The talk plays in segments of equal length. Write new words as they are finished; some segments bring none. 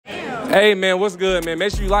Hey, man, what's good, man?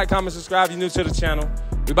 Make sure you like, comment, subscribe if you're new to the channel.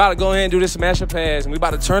 We about to go ahead and do this smash or pass, and we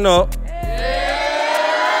about to turn up.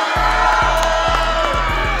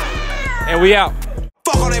 And we out.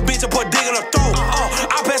 Fuck on that bitch and put dick in her throat.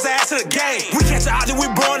 I'll pass the ass to the game. We catch her out there,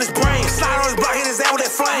 we blowing his brain. Slide on his block, hit his ass with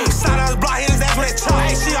that flame. Slide on his block, hit his ass with that chalk.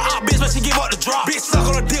 Hey, she a hot bitch, but she give up the drop. Bitch suck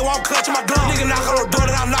on her dick while I'm clutching my gun. Nigga knock on her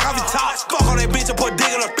door, then I knock off his top. Fuck on that bitch and put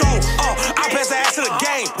dick in her throat. I'll pass the ass to the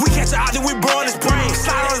game. We catch her out there, we blowing his brain.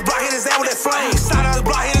 Slide on his block, hit his ass with that flame. Slide on his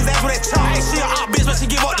block, hit his ass with that chalk. Hey, she a hot bitch, but she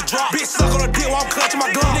give up the drop. Bitch suck on her dick while I'm clutching my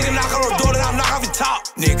gun. Nigga knock on her door, then I knock off his top.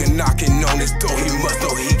 Nigga knocking on his door, he must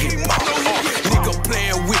know he get popped. Nigga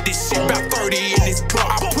playing with this shit, about 30 in this club.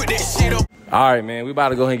 I put that shit up. All right, man, we about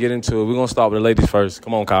to go ahead and get into it. We're going to start with the ladies first.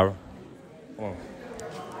 Come on, Kyra. Come on.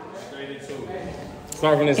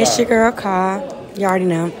 Start from this It's side. your girl, Kyle. You already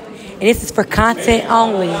know. And this is for content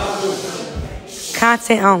only.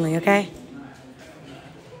 Content only, okay?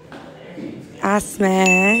 I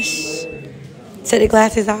smash. Take the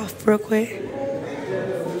glasses off real quick.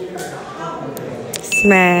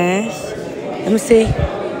 Smash. Let me see.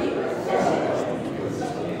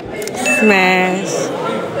 Smash.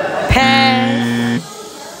 Pass.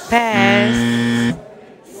 Pass.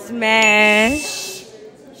 Smash.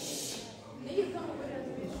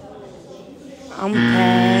 I'm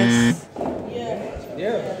pass.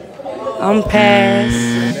 I'm pass.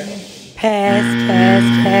 Pass, pass,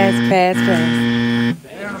 pass, pass, pass.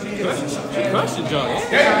 Crush the junk. Let's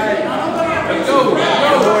go.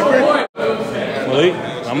 Malik,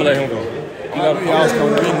 I'm going to let him go.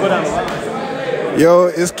 Yo,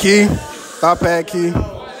 it's Key. Top pad Key.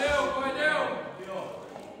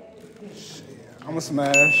 I'ma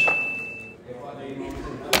smash.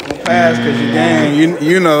 I'ma pass because you gang.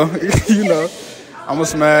 You know. You know. I'ma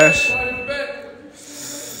smash.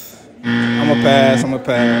 I'ma pass. I'ma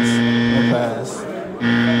pass. I'ma pass.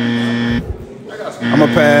 I'ma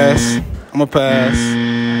pass. I'ma pass.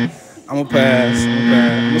 I'ma pass. I'ma pass.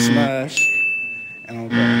 I'ma smash. And I'ma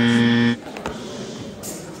pass.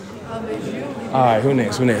 All right, who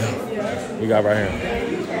next? Who next? We got right here.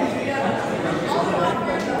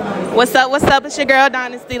 What's up? What's up? It's your girl,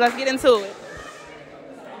 Dynasty. Let's get into it.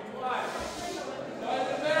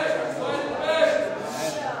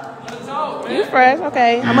 You fresh?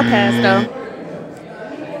 Okay. I'm a pass, though.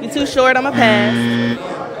 You too short? I'm a pass.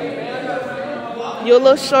 You a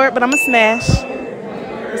little short, but I'm a smash.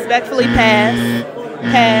 Respectfully pass.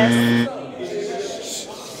 Pass.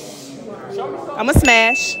 I'm a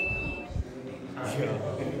smash.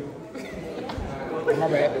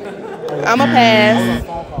 I'm a pass.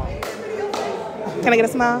 Can I get a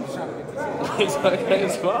smile?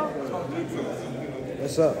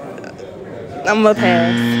 What's up? I'm a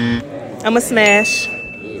pass. I'm a smash.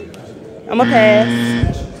 I'm a pass.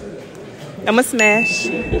 I'm a smash.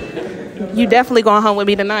 You definitely going home with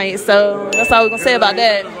me tonight, so that's all we're gonna say about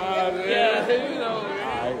that. Yeah, you know.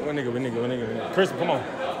 All right, one nigga. Chris, come on.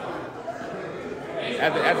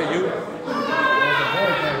 After you.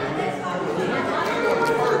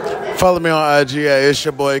 Follow me on IG at It's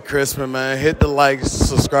Your Boy Crispin, man. Hit the like,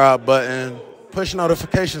 subscribe button. Push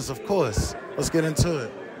notifications, of course. Let's get into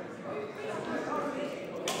it.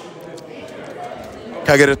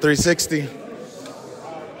 Can I get a 360?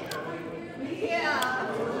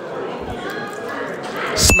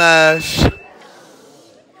 Smash.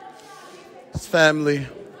 It's family.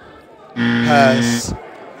 Pass.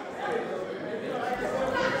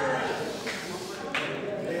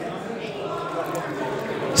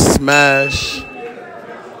 Smash.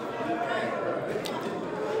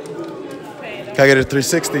 Can I get a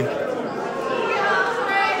 360?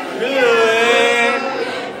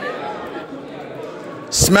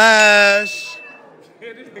 Smash.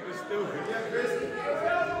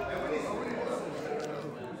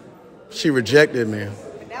 She rejected me.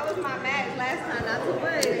 That was my match last time, not too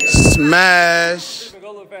much. Smash.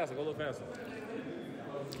 Go a little faster.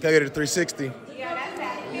 Can I get a 360? Yeah, that's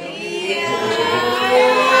that.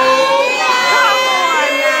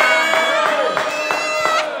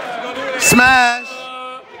 Smash.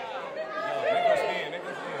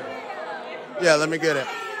 Yeah, let me get it.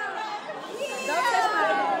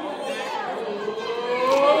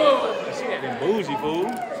 She got them bougie, fool.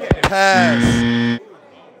 Pass.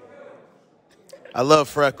 I love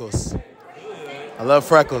freckles. I love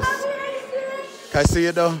freckles. Can I see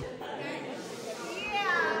it though?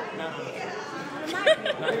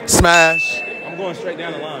 Smash. I'm going straight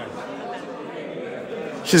down the line.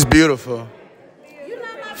 She's beautiful.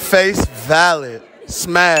 Face valid.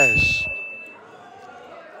 Smash.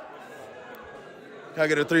 Can I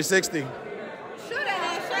get a 360?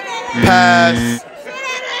 Pass.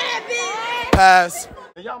 Pass.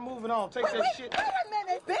 Y'all moving on. Take that shit. Wait a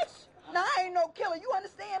minute, bitch. Now, I ain't no killer. You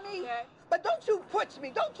understand me? Okay. But don't you push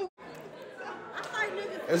me. Don't you.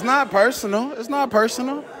 It's not personal. It's not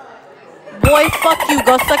personal. Boy, fuck you.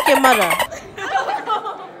 Go suck your mother.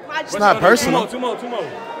 It's not personal. Two more. Can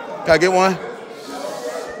I get one?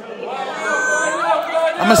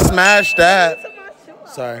 I'ma smash that.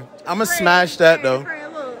 Sorry. I'ma smash that though.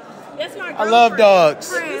 I love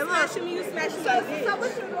dogs. If you smash me, you smash me.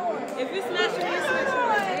 If you smash me, you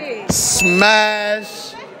smash me.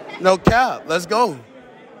 Smash. No cap. Let's go.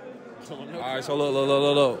 All right, so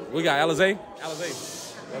look. We got Alizé.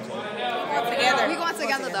 We going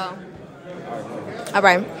together though. All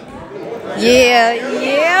right.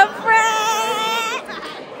 Yeah, friend.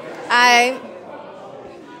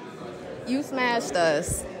 You smashed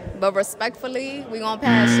us, but respectfully, we gonna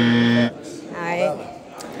pass you. All right.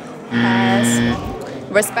 Pass.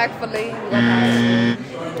 Respectfully, we gonna pass you.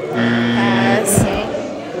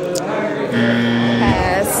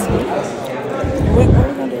 Pass.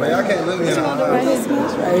 Man, y'all can't live here. We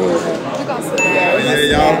gonna smash.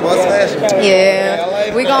 Yeah, y'all bust smash.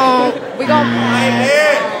 Yeah. We gon'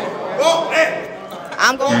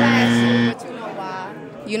 I'm gonna pass you, but you know why.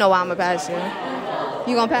 You know why I'm gonna pass you.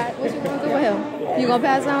 You gonna pass? What you gonna do with him? You gonna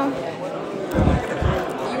pass him?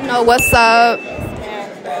 You know what's up.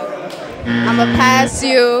 I'ma pass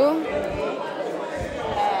you.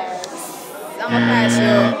 I'ma pass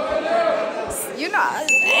you. You know.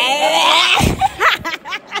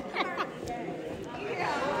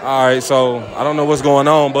 All right, so I don't know what's going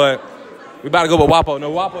on, but we about to go with Wapo. No,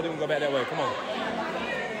 Wapo didn't go back that way. Come on.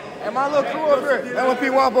 Hey, my little crew up here. LP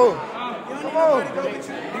Wapo. Come on.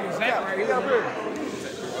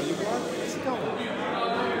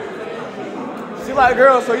 She like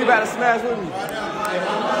girls, so you about to smash with me.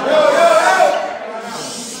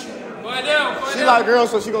 She like girls,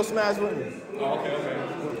 so she gonna smash with me. Oh, okay.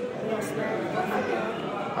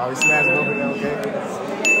 Oh, we smash both of them, okay?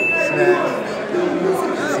 Smash.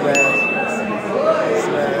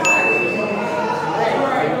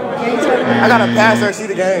 I gotta pass her, see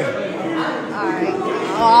the game. Alright.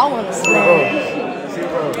 Oh, I wanna smash.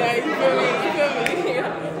 Yeah, you feel me?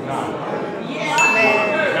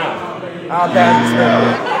 I'll pass you,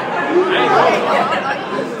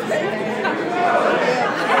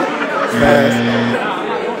 smash.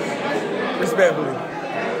 Respectfully.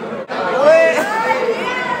 What?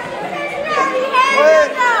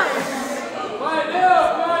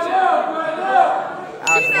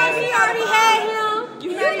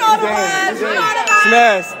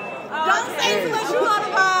 Smash. Don't say too much. You know the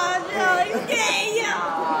vibes. You can't,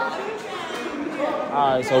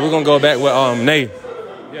 All right, so we're gonna go back with Nay.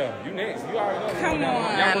 Yeah, you next. You already know. Come on,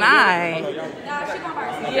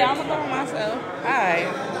 Yeah, I'm gonna go with myself. All right.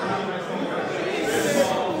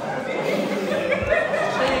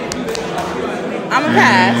 I'm a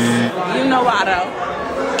pass. You know why though.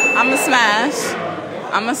 I'm a smash.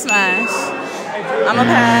 I'm a smash. I'm a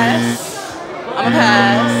pass. I'm a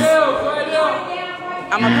pass.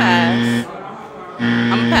 I'm a pass.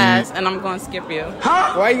 I'm a pass, and I'm going to skip you.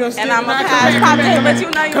 Huh? Why you going to skip? And I'm a pass. Pop in, but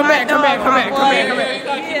you know you might come back. You gotta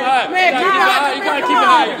keep it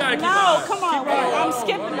high. No, come on. Wait, I'm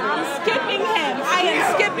skipping him. I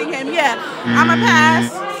am skipping him. Yeah. I'm a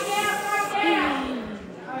pass.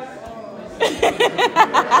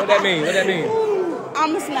 What that mean?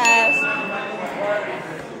 I'm a smash.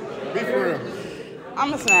 Be for real.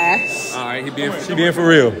 I'm a smash. All right, she being for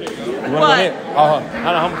real. You want to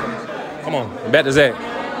come on, back to Zach.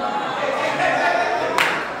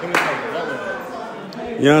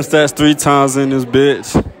 Young Stats 3 times in this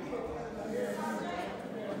bitch.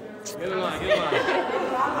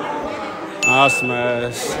 I'll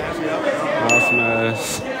smash.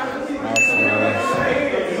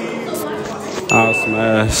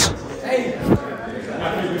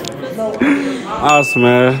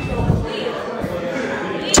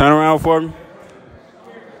 Turn around for me.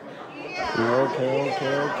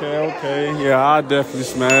 Okay. Yeah, I'll definitely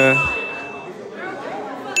smash.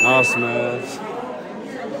 I'll smash.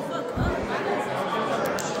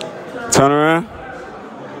 Turn around.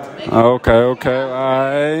 Okay. All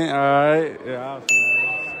right. Yeah, I'll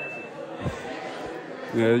smash.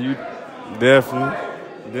 Yeah, you definitely.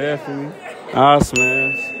 I'll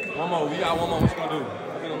smash. One more. We got one more. What you gonna do?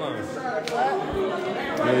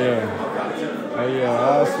 Oh yeah,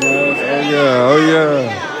 I'll smash.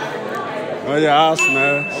 Oh yeah, I'll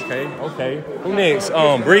smash. Okay. Who next?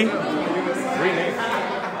 Bree next.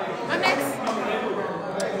 I'm next.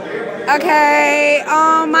 Okay,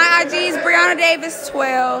 my IG is Brianna Davis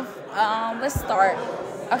 12. Let's start.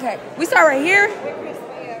 Okay, we start right here.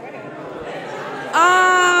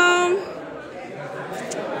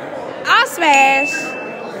 smash.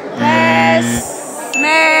 Pass,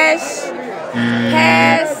 smash.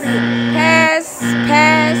 Pass, pass,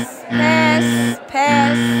 pass, pass,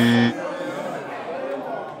 pass.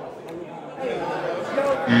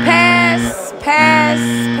 Pass, pass,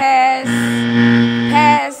 pass,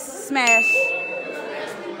 pass, smash.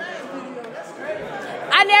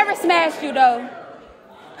 I never smashed you though.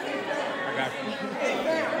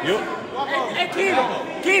 Hey,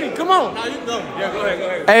 Keenan, come on. No, you can go. Yeah, go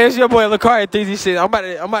ahead. Hey, it's your boy Lakari 3D shit. I'm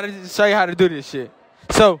about to show you how to do this shit.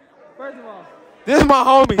 So, first of all, this is my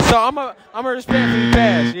homie, so I'm a respectfully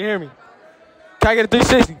pass. You hear me? Can I get a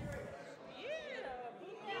 360?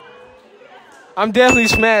 I'm definitely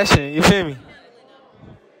smashing. You feel me?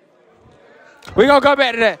 We gonna go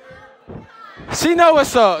back to that. She know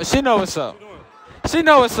what's up. She know what's up. She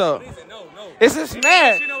know what's up. It's a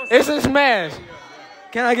smash. It's a smash.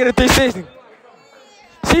 Can I get a 360?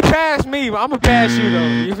 She passed me, but I'ma pass you though.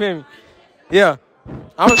 You feel me? Yeah.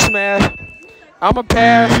 I'ma smash. I'ma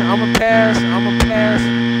pass. I'ma pass. I'ma pass.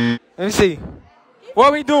 Let me see.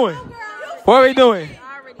 What we doing? What we doing?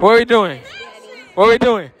 What we doing? What we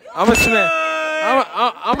doing? I'ma smash.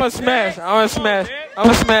 I'ma smash. I'ma smash.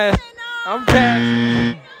 I'ma smash. I'm pass.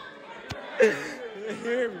 You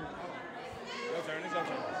hear me? Your turn. It's your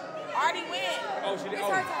turn. Already win. Oh, she did. It's her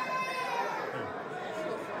turn.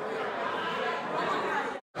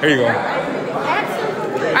 Here you go. All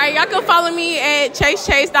right, y'all can follow me at chase_.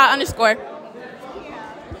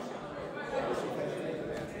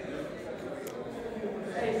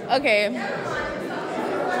 Okay.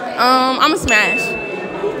 I'm a smash.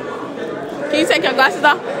 Can you take your glasses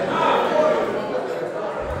off?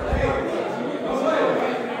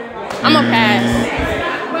 I'm a pass.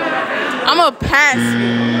 I'm a pass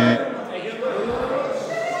you.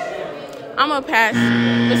 I'm a pass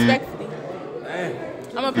respectfully.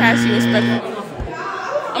 I'm gonna pass you respectfully.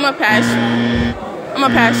 I'm gonna pass you. I'm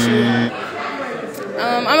gonna pass you.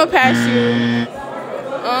 I'm gonna pass you.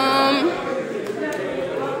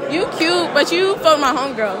 You cute, but you fucked my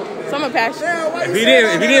homegirl, so I'm gonna pass you. If he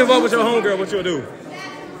didn't vote with your homegirl, what you'll do?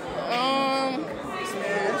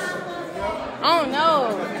 I don't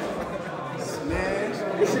know.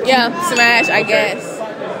 Yeah, smash, I guess.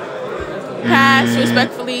 Pass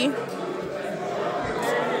respectfully.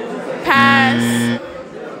 Pass.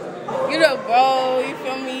 You the bro, you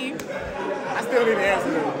feel me? I still need to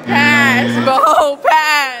answer that. Pass, bro,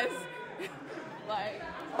 pass. Like,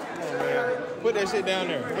 put that shit down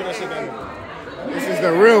there. Put that shit down there. This is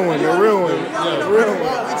the real one. The real one. The real one.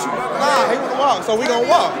 Nah, he wanna walk, so we gonna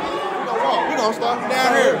walk. We gonna start from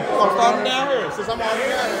down here. We gonna start from down here. Since I'm already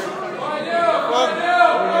down here.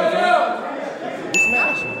 We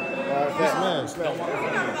smashing. We smash.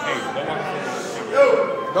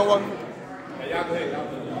 Don't walk.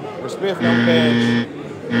 Respect for them pads.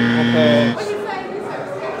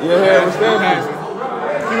 Yeah, respect.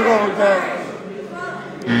 Keep going, pass.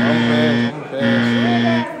 I'm pass.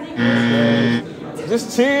 Just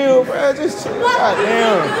chill, bro. Just chill.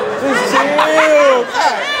 Goddamn. Just chill.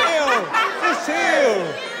 Goddamn. Just chill.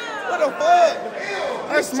 What the fuck?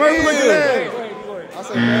 That's smart. I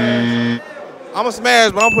say pass. I'm a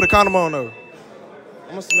smash, but I'm gonna put a condom on though.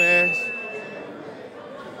 I'm a smash.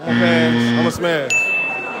 I'm a pass. I'm a smash.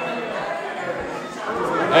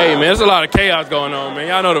 Hey, man, there's a lot of chaos going on, man.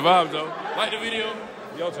 Y'all know the vibes, though. Like the video.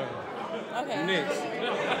 Your turn. okay. You next.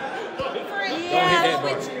 Yeah, Don't hit that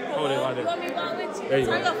button. Hold it like that. There you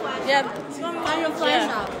go. Yeah.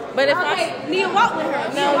 But if I need to walk with her.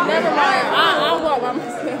 no, never mind. I'll walk by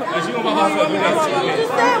myself. She gonna walk by herself. You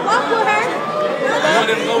just said walk with her. You want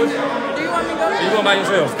them to go with you? Do you want me to go? Or you going by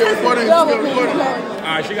yourself? Still recording. Go with me. All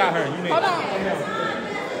right, she got her. You next. Hold on.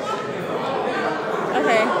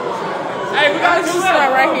 Okay. Hey, we got Let's just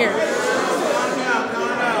start right here.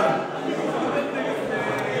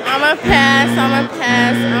 I'm a pass. I'm a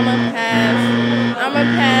pass. I'm a pass. I'm a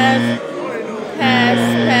pass. Pass.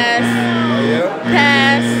 Pass.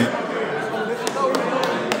 Pass.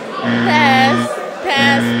 Pass.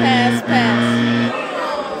 Pass. Pass. Pass.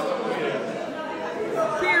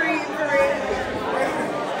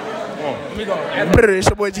 Let me go. It's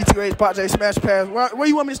your boy G2H, Pot J, Smash Pass. Where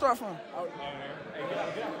you want me to start from?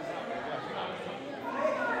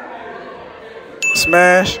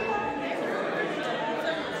 Smash.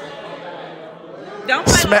 Don't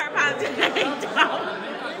play with her, Pot J.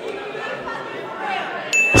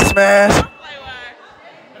 Smash.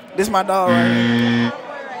 This my dog right here.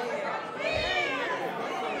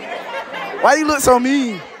 Why you look so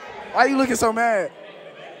mean? Why you looking so mad?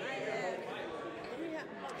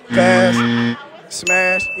 Pass.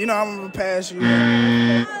 Smash. You know I'm gonna pass you.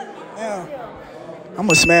 Yeah. I'm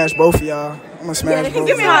gonna smash both of y'all. I'm gonna smash both.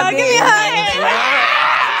 Give me a hug. Give me a hug.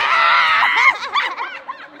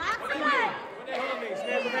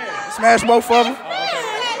 Smash both of them.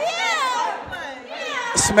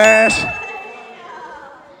 Smash.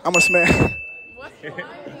 I'm gonna smash.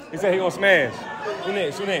 He said he gonna smash. Who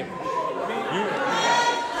next? Who next? You.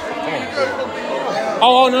 Come on.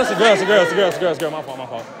 Oh, no, it's a girl. It's a girl. It's a girl. It's a girl. It's a girl. My fault. My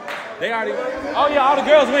fault. They already. Oh yeah, all the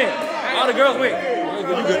girls went. All the girls went. You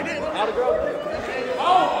good? All the girls went.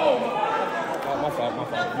 Oh, my fault. My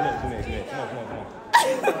fault. You next. Come on.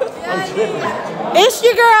 I'm tripping. It's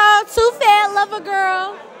your girl, Too Fat, love a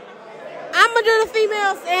girl. I'ma do the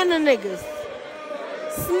females and the niggas.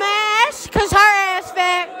 Smash, cause her ass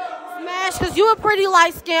fat. Smash, cause you a pretty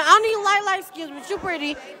light skin. I don't even like light skins, but you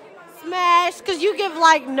pretty. Smash, cause you give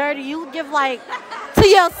like nerdy. You give like to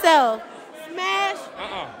yourself. Smash.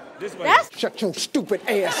 This way. That's shut your stupid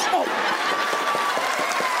ass up.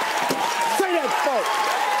 Say that fuck.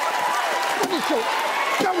 What your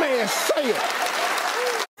dumb ass say it.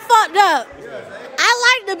 Fucked up. I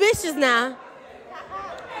like the bitches now.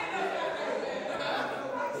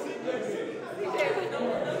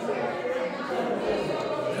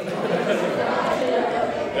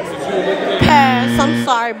 Pass. I'm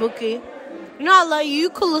sorry, Bookie. You know I love you. You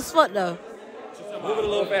cool as fuck though. Move it a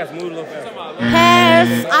little fast.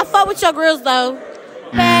 Pass. I fuck with your girls though.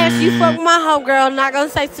 Pass. You fuck with my homegirl. Not gonna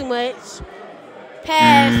say too much.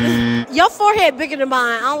 Pass. Your forehead bigger than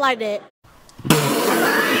mine. I don't like that.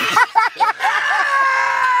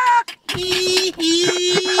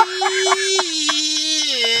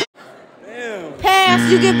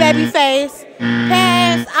 Pass, you get baby face.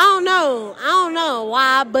 Pass, I don't know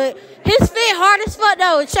why, but his fit hard as fuck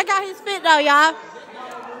though. Check out his fit though, y'all.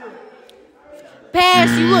 Pass,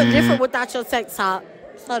 you look different without your tank top.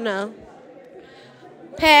 So no.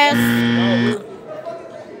 Pass.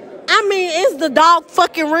 I mean, is the dog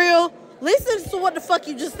fucking real? Listen to what the fuck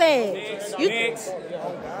you just said.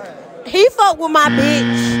 He fucked with my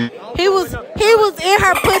bitch. He was in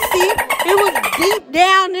her pussy. He was deep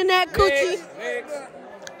down in that coochie.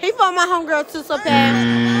 He fucked my homegirl too, so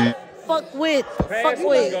pass. Fuck with.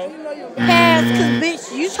 Pass, cause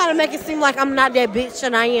bitch, you trying to make it seem like I'm not that bitch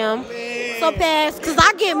and I am. So pass, cause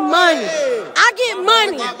I get money.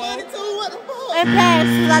 And pass,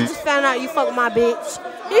 cause I just found out you fuck with my bitch.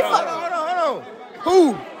 He fuck. Hold on.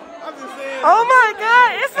 Who? Oh my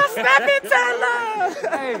God, it's a snapping Taylor.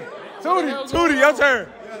 Hey, Tootie, your turn.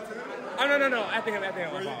 Oh, no. After him.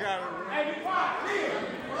 Where you got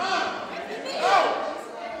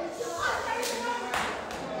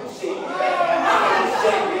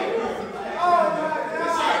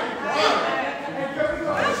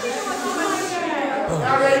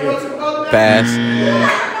Pass.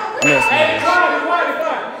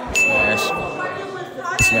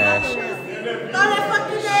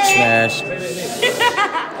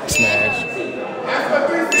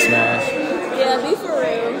 Smash. Yeah, be for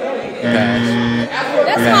real. Pass.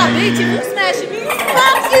 That's my bitch. If you smash it, you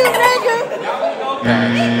fuck you, nigga.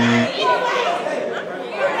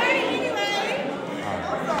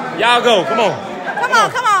 Y'all go. Come on.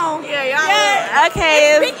 Come on. Yeah, y'all. Yeah. Okay,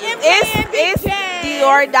 it's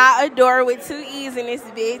Dior dot Adore with 2 E's in this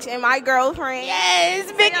bitch, and my girlfriend.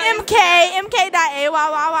 Yes, Big MK,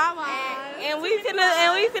 MK.AYYYY. And we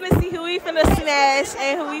finna see who we finna smash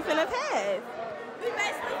and who we finna pass.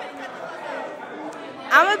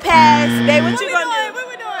 I'ma pass. Babe, what you gonna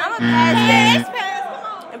do? I'ma pass,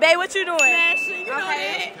 babe. Babe, what you doing? Smashing,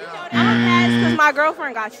 okay. I'ma pass because my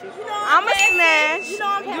girlfriend got you. I'ma smash.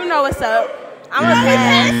 You know what's up. I'ma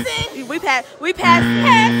pass. We passing. We passing.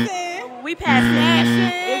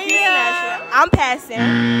 If you smash it, I'm passing.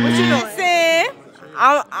 What you doing? I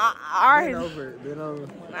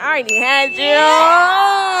already had you.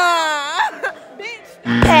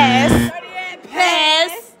 Pass.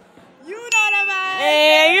 You know the vibes.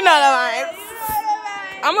 Yeah, you know the vibes.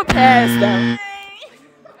 I'm a pass though.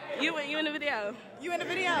 You in the video? You in the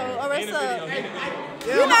video? Or what's up?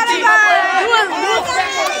 You know the vibes.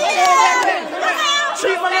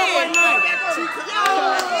 Treat my little boy nice.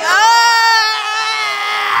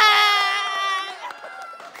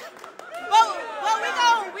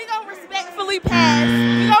 We gon' respectfully pass.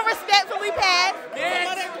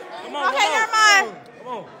 Come on. Okay, never mind. Come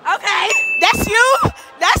on. Okay, that's you.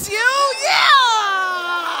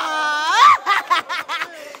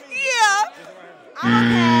 Yeah. I'm a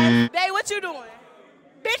pass. Babe, what you doing?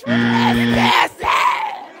 Bitch, we passing.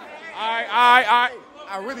 All right.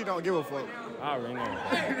 I really don't give a fuck. I already know.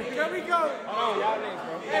 Here we go. Hold on, y'all next,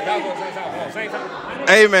 bro. Y'all go same time.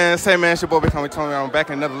 Hey man, it's your boy Becoming Tony. I'm back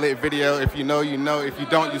in another lit video. If you know, you know. If you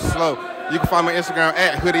don't, you slow. You can find me on Instagram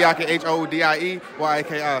at Hoodieyaki,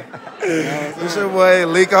 HODIEYAKI. It's your boy,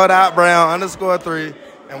 Lico.Brown_3.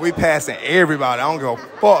 And we passing everybody. I don't give a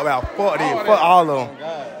fuck about fuck all of them.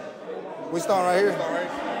 We starting right here.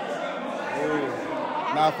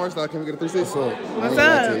 Nah, first off, can we get a 360? What's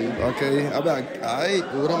up? Okay, I'm about, all right.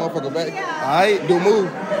 What that motherfucker back? All right, do a move.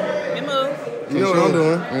 Good move. You know what I'm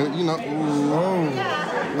doing. You know,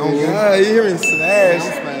 Oh, God, you hear me smash.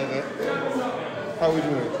 How we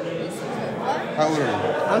doing? How old are you?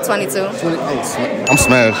 I'm 22. 20. I'm smashing. I'm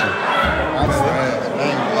smashing.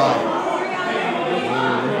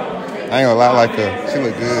 I ain't gonna lie like her. She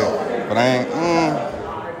look good, but I ain't.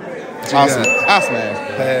 I'll smash.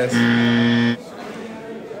 Pass.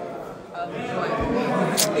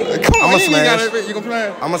 Come on, I'm a smash. You gonna play?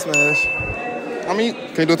 I'm a smash. I mean,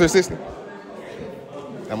 can you do a 360?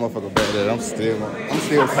 That motherfucker better than I'm still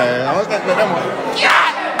paying. I'm that motherfucker. Yeah!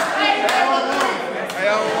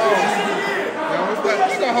 Hey,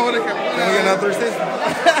 you gonna hold it? Can we get another 360?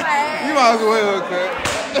 You might as well, cut.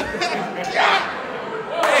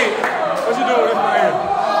 Hey, what you doing with this right here?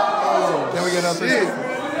 Can we get another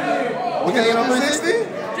 360? We can get another 360?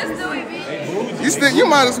 Just do it, B. You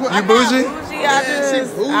might as well. You bougie? I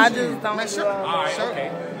just don't do Alright, okay.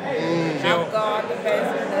 I'm gone the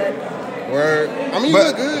best. Word. I mean, you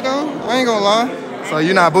look good, though. I ain't gonna lie. So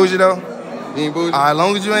you not bougie, though? You ain't bougie? All right, as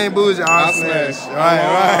long as you ain't bougie, I'll smash. Right.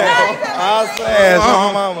 I'll smash.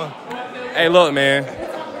 My mama. Hey, look, man.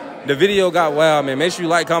 The video got wild, man. Make sure you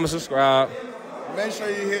like, comment, subscribe. Make sure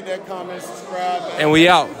you hit that comment, subscribe. And we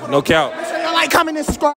out. No count. Make sure you like, comment, and subscribe.